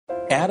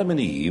Adam and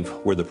Eve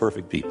were the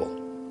perfect people.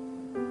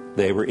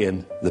 They were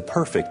in the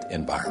perfect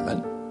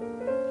environment.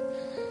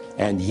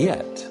 And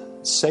yet,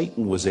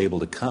 Satan was able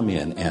to come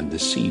in and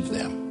deceive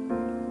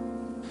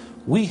them.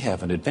 We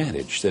have an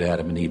advantage that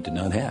Adam and Eve did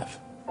not have.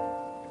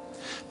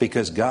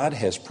 Because God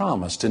has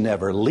promised to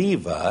never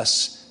leave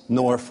us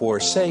nor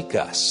forsake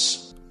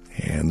us.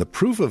 And the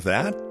proof of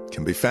that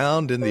can be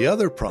found in the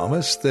other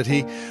promise that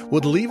He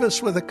would leave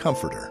us with a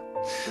comforter,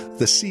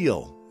 the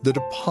seal, the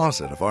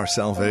deposit of our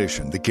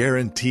salvation, the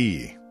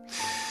guarantee.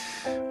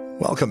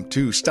 Welcome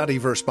to Study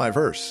Verse by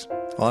Verse,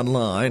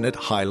 online at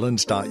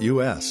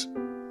highlands.us.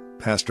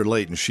 Pastor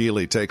Leighton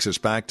Sheely takes us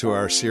back to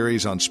our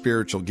series on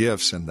spiritual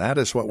gifts, and that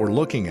is what we're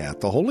looking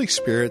at, the Holy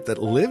Spirit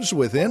that lives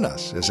within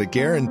us as a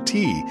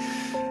guarantee,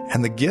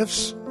 and the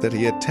gifts that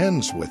He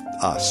attends with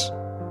us.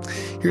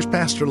 Here's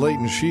Pastor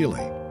Leighton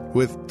Sheely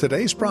with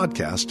today's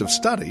broadcast of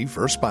Study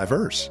Verse by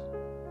Verse.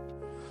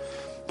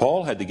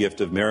 Paul had the gift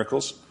of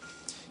miracles.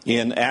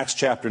 In Acts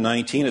chapter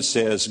 19, it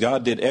says,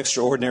 God did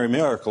extraordinary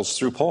miracles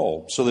through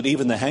Paul, so that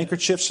even the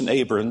handkerchiefs and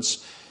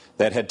aprons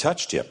that had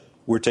touched him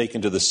were taken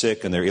to the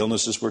sick, and their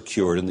illnesses were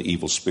cured, and the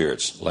evil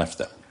spirits left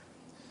them.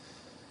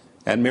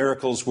 And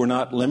miracles were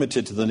not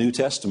limited to the New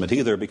Testament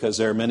either, because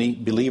there are many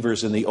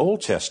believers in the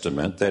Old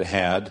Testament that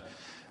had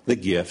the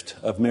gift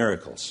of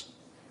miracles.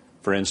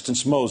 For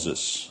instance,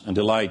 Moses and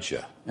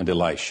Elijah and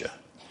Elisha.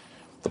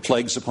 The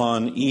plagues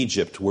upon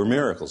Egypt were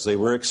miracles. They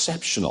were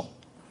exceptional.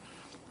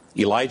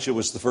 Elijah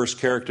was the first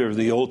character of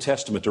the Old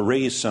Testament to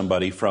raise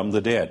somebody from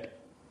the dead.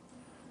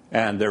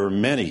 And there were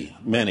many,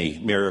 many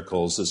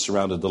miracles that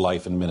surrounded the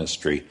life and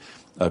ministry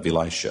of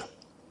Elisha.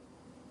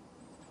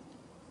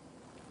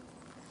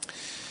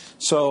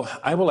 So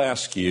I will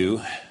ask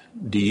you,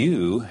 do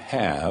you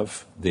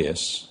have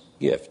this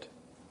gift?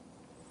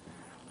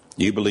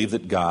 Do you believe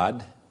that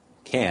God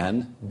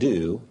can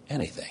do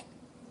anything?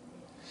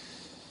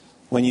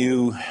 Do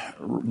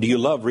you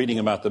love reading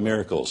about the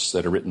miracles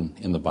that are written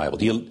in the Bible?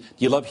 Do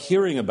you love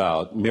hearing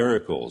about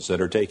miracles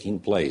that are taking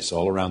place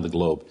all around the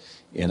globe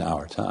in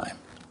our time?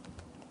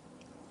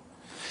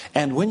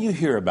 And when you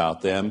hear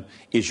about them,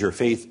 is your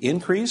faith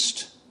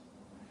increased?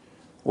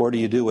 Or do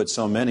you do what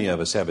so many of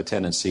us have a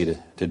tendency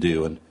to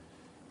do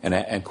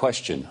and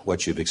question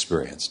what you've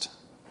experienced?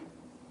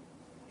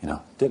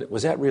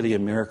 Was that really a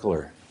miracle,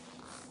 or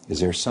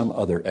is there some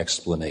other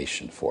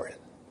explanation for it?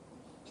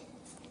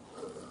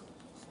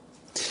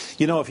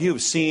 If you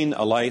have seen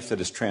a life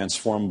that is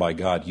transformed by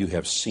God, you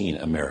have seen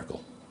a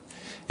miracle.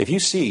 If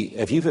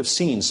you have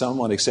seen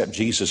someone accept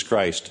Jesus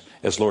Christ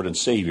as Lord and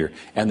Savior,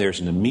 and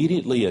there's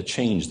immediately a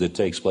change that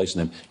takes place in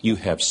them, you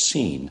have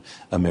seen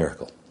a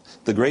miracle.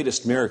 The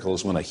greatest miracle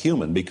is when a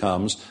human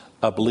becomes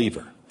a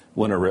believer,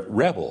 when a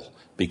rebel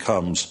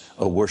becomes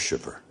a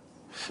worshiper.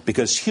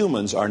 Because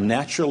humans are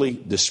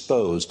naturally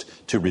disposed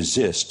to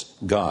resist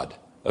God,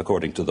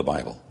 according to the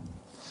Bible.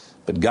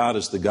 But God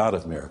is the God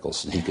of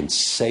miracles, and He can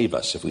save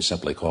us if we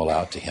simply call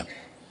out to Him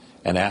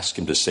and ask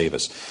Him to save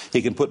us.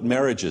 He can put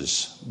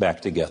marriages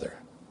back together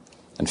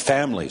and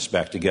families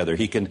back together.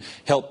 He can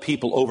help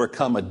people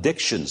overcome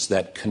addictions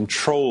that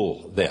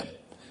control them.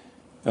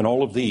 And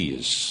all of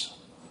these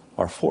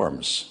are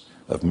forms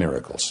of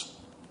miracles.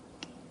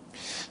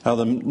 Now,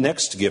 the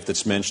next gift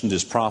that's mentioned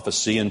is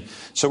prophecy, and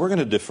so we're going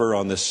to defer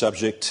on this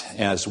subject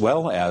as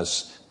well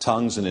as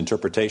tongues and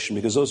interpretation,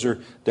 because those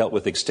are dealt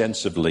with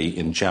extensively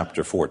in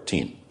chapter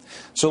 14.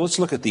 So let's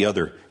look at the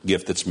other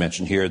gift that's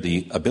mentioned here,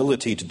 the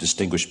ability to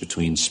distinguish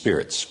between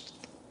spirits.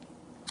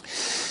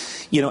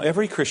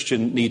 Every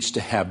Christian needs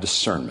to have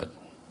discernment.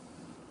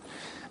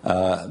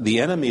 The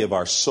enemy of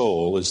our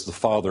soul is the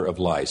father of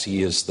lies.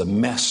 He is the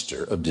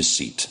master of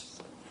deceit.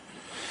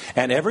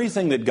 And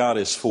everything that God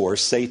is for,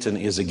 Satan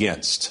is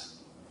against.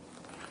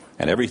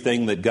 And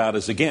everything that God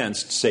is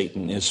against,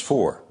 Satan is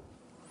for.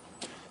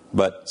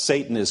 But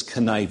Satan is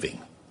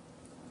conniving.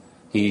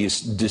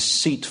 He's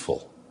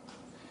deceitful.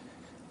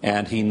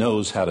 And he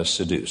knows how to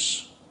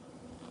seduce.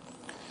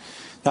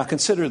 Now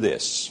consider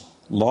this.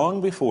 Long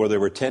before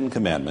there were 10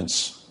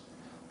 commandments,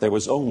 there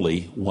was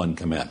only one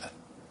commandment.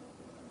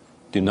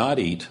 Do not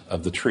eat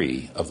of the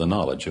tree of the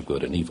knowledge of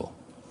good and evil.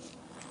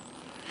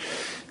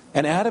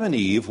 And Adam and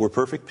Eve were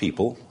perfect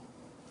people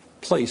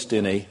placed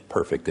in a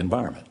perfect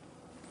environment.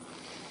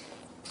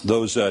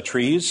 Those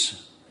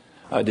trees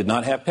did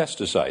not have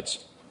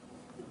pesticides.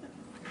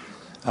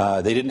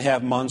 They didn't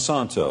have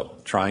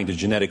Monsanto trying to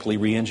genetically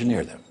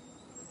re-engineer them.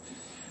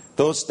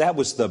 That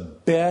was the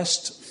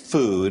best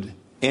food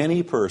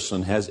any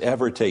person has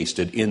ever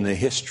tasted in the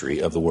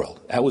history of the world.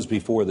 That was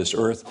before this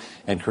earth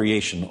and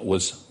creation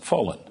was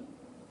fallen.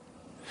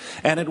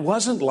 And it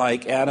wasn't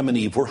like Adam and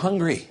Eve were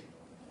hungry.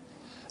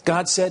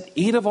 God said,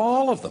 eat of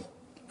all of them,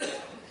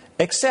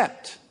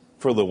 except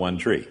for the one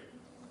tree.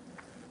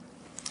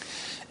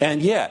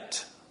 And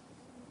yet,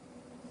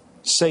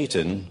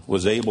 Satan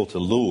was able to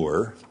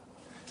lure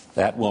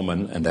that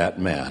woman and that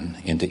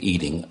man into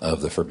eating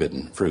of the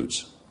forbidden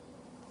fruits.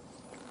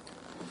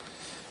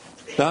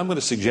 Now, I'm going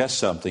to suggest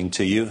something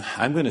to you.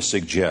 I'm going to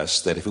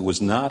suggest that if it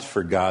was not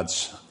for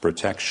God's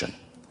protection,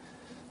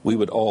 we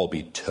would all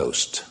be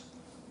toast.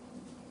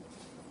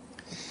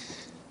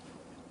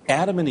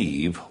 Adam and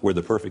Eve were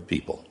the perfect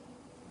people.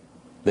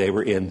 They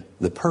were in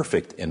the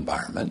perfect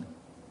environment.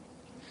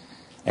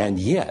 And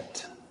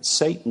yet,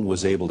 Satan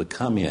was able to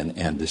come in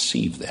and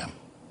deceive them.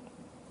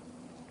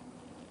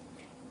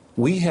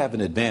 We have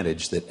an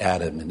advantage that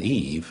Adam and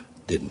Eve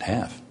didn't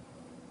have.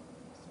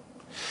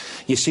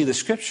 You see, the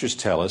scriptures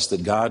tell us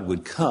that God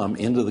would come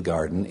into the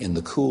garden in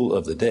the cool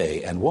of the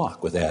day and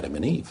walk with Adam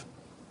and Eve.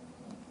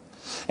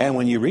 And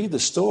when you read the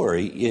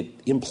story, it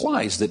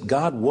implies that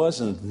God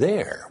wasn't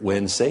there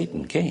when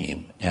Satan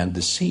came and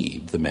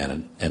deceived the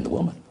man and the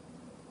woman.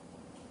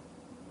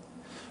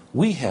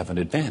 We have an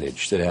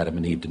advantage that Adam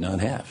and Eve did not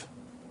have,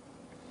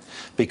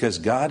 because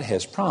God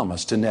has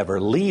promised to never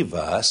leave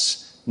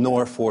us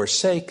nor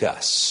forsake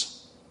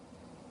us.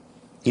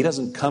 He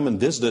doesn't come and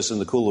visit us in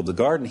the cool of the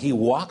garden. He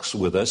walks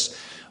with us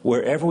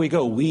wherever we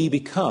go. We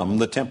become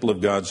the temple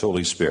of God's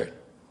Holy Spirit.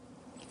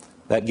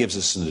 That gives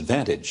us an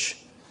advantage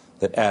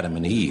that Adam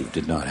and Eve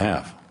did not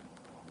have.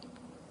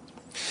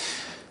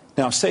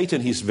 Now,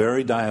 Satan, he's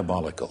very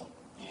diabolical.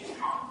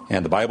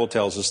 And the Bible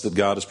tells us that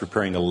God is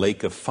preparing a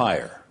lake of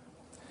fire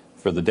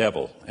for the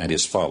devil and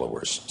his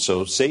followers.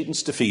 So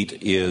Satan's defeat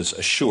is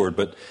assured,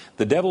 but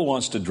the devil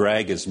wants to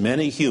drag as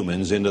many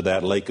humans into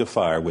that lake of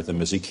fire with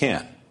him as he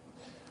can.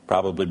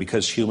 Probably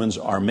because humans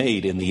are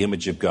made in the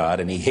image of God,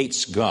 and he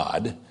hates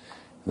God.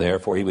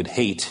 Therefore, he would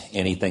hate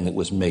anything that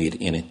was made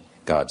in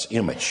God's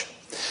image.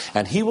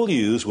 And he will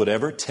use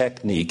whatever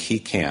technique he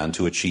can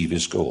to achieve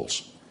his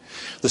goals.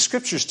 The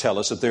scriptures tell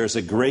us that there is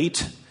a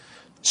great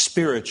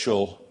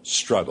spiritual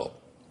struggle,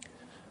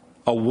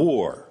 a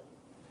war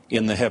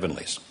in the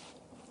heavenlies.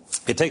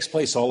 It takes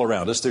place all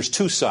around us. There's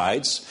two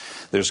sides.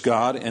 There's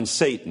God and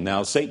Satan.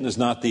 Now, Satan is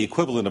not the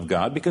equivalent of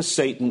God, because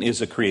Satan is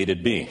a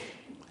created being.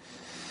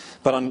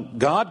 But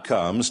God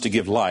comes to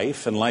give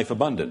life and life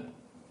abundant.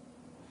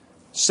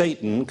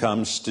 Satan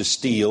comes to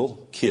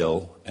steal,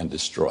 kill, and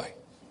destroy.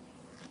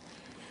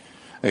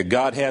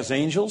 God has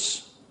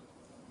angels.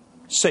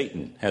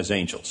 Satan has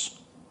angels.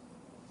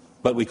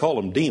 But we call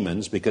them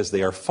demons because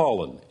they are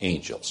fallen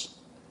angels.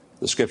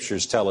 The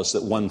scriptures tell us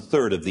that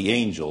 1/3 of the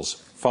angels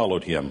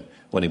followed him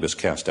when he was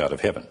cast out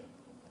of heaven.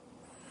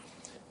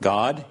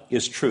 God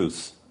is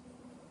truth.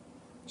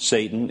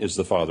 Satan is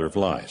the father of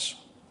lies.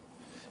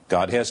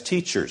 God has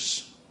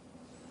teachers.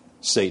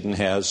 Satan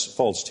has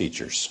false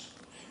teachers.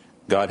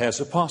 God has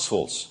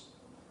apostles.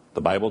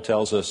 The Bible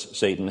tells us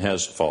Satan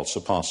has false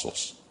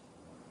apostles.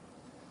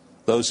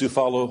 Those who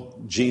follow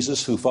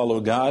Jesus, who follow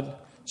God,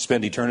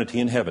 spend eternity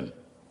in heaven.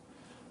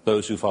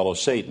 Those who follow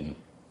Satan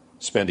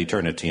spend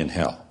eternity in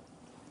hell.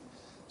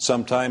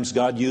 Sometimes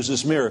God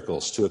uses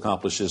miracles to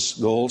accomplish his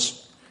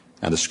goals,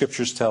 and the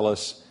scriptures tell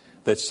us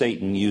that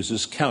Satan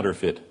uses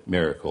counterfeit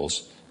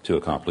miracles to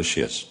accomplish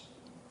his.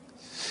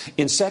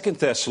 In 2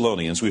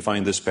 Thessalonians, we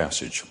find this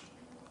passage.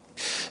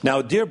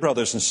 Now, dear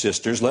brothers and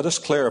sisters, let us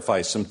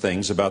clarify some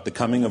things about the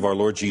coming of our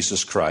Lord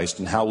Jesus Christ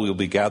and how we will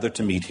be gathered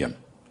to meet him.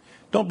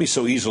 Don't be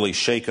so easily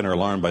shaken or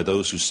alarmed by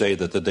those who say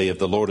that the day of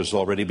the Lord has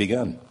already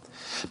begun.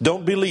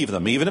 Don't believe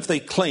them, even if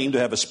they claim to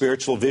have a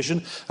spiritual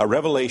vision, a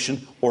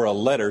revelation, or a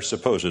letter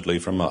supposedly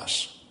from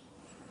us.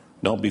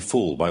 Don't be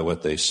fooled by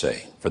what they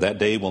say, for that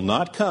day will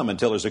not come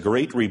until there's a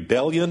great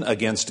rebellion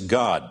against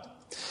God,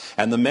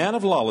 and the man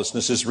of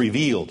lawlessness is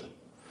revealed,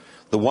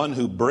 the one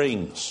who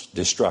brings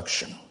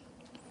destruction.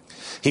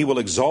 He will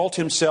exalt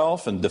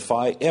himself and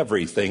defy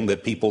everything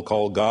that people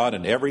call God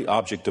and every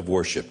object of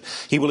worship.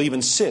 He will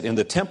even sit in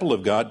the temple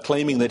of God,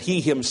 claiming that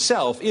he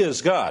himself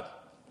is God.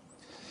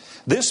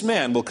 This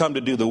man will come to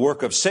do the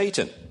work of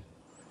Satan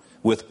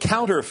with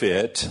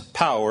counterfeit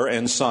power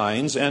and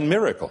signs and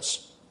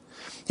miracles.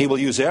 He will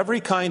use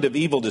every kind of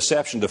evil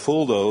deception to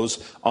fool those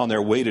on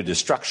their way to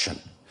destruction,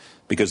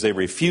 because they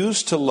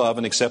refuse to love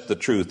and accept the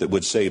truth that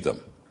would save them.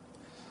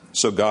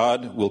 So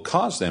God will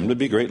cause them to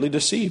be greatly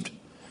deceived,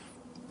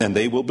 and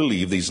they will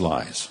believe these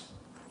lies.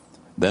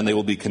 Then they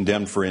will be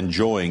condemned for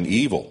enjoying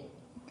evil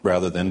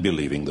rather than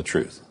believing the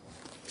truth.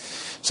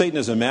 Satan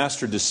is a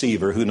master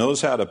deceiver who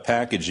knows how to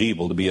package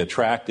evil to be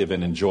attractive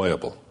and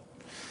enjoyable.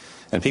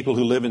 And people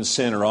who live in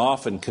sin are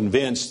often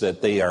convinced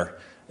that they are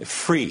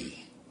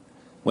free,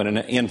 when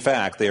in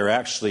fact they are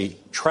actually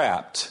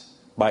trapped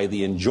by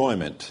the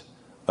enjoyment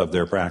of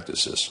their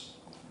practices.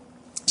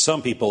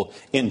 Some people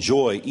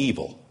enjoy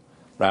evil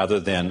rather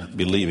than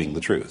believing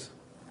the truth.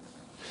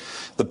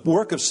 The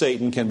work of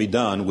Satan can be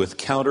done with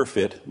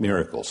counterfeit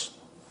miracles.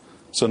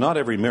 So not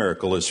every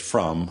miracle is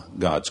from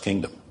God's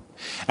kingdom.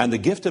 And the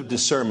gift of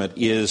discernment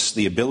is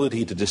the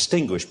ability to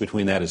distinguish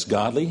between that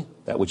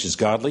which is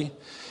godly,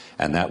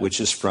 and that which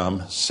is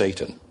from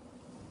Satan.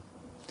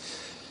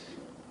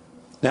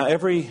 Now,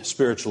 every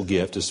spiritual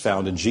gift is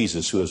found in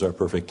Jesus, who is our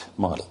perfect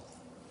model.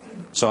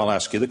 So I'll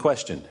ask you the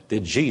question,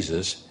 did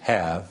Jesus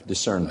have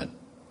discernment?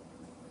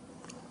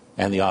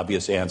 And the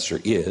obvious answer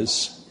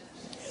is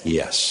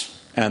yes.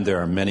 And there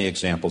are many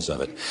examples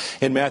of it.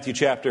 In Matthew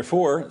chapter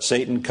 4,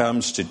 Satan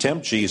comes to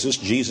tempt Jesus.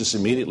 Jesus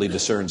immediately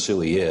discerns who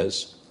he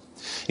is.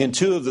 In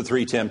 2 of the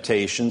 3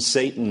 temptations,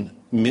 Satan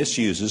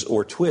misuses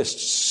or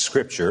twists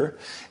Scripture,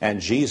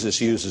 and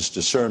Jesus uses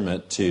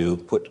discernment to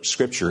put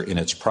Scripture in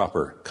its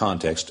proper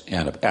context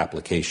and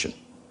application.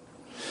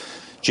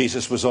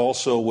 Jesus was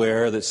also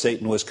aware that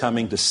Satan was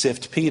coming to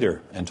sift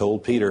Peter and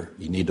told Peter,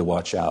 you need to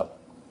watch out.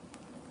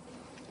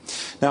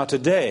 Now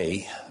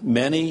today,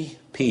 many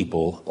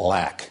people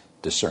lack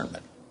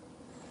discernment.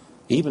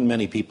 Even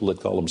many people that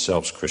call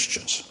themselves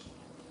Christians.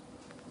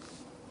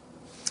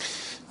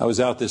 I was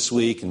out this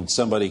week and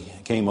somebody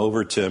came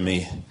over to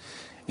me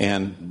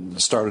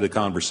and started a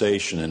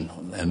conversation,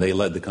 and they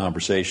led the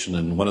conversation,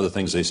 and one of the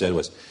things they said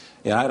was,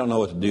 I don't know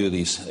what to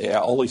do.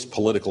 All these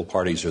political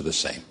parties are the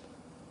same.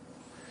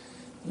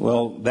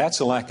 Well, that's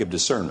a lack of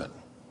discernment,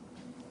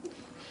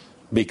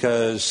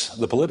 because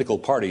the political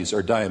parties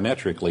are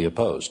diametrically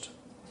opposed.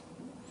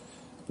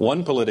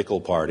 One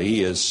political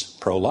party is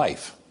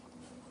pro-life,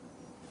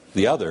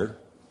 the other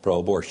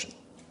pro-abortion.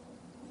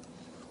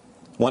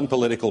 One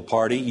political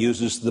party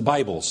uses the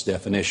Bible's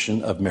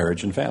definition of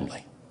marriage and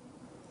family.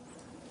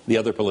 The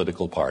other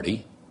political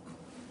party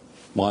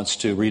wants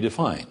to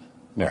redefine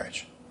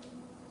marriage.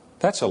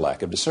 That's a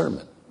lack of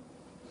discernment.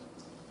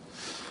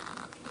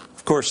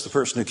 Of course, the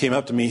person who came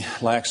up to me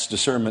lacks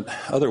discernment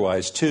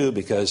otherwise too,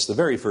 because the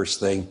very first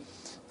thing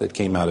that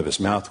came out of his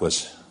mouth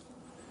was,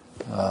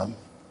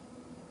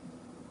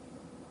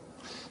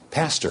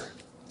 Pastor,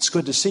 it's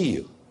good to see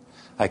you.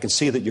 I can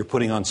see that you're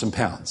putting on some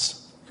pounds.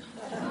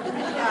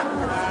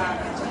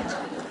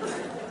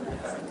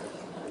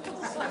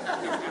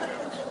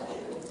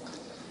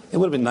 It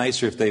would have been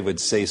nicer if they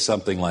would say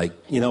something like,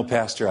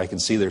 Pastor, I can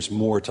see there's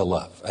more to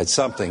love. It's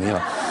something,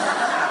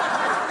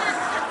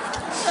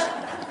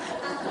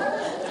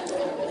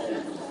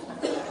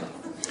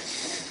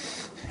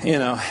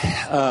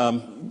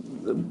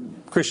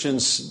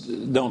 Christians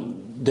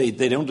don't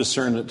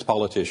discern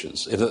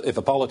politicians. If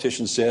a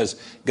politician says,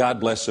 God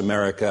bless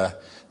America,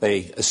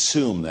 they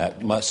assume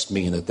that must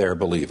mean that they're a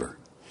believer.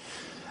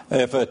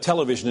 If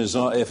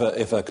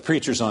a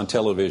preacher's on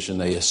television,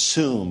 they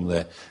assume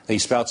that he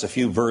spouts a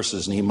few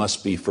verses and he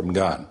must be from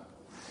God.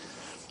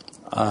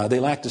 They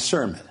lack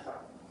discernment.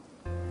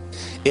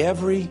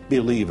 Every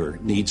believer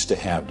needs to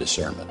have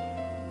discernment.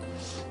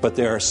 But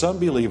there are some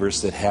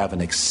believers that have an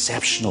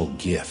exceptional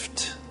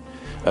gift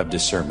of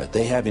discernment.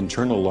 They have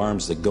internal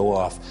alarms that go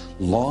off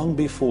long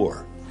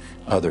before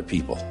other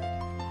people.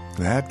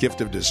 That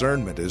gift of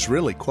discernment is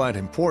really quite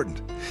important.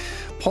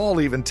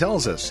 Paul even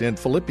tells us in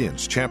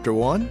Philippians chapter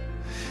 1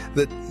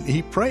 that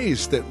he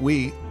prays that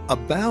we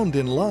abound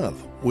in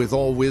love with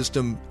all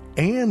wisdom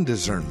and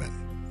discernment,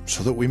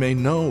 so that we may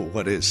know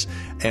what is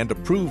and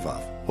approve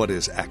of what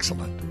is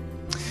excellent.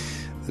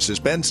 This has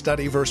been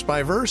Study Verse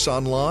by Verse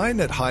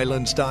online at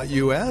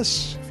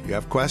highlands.us. If you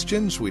have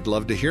questions, we'd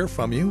love to hear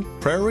from you.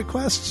 Prayer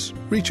requests,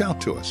 reach out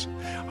to us.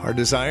 Our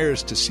desire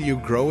is to see you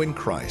grow in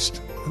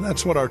Christ, and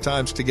that's what our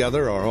times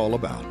together are all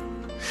about.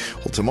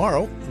 Well,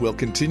 tomorrow we'll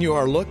continue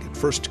our look at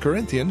 1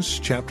 Corinthians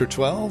chapter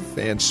 12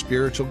 and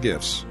spiritual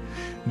gifts.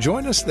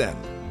 Join us then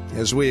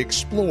as we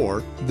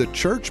explore the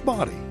church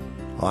body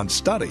on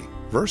Study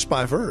Verse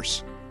by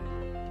Verse.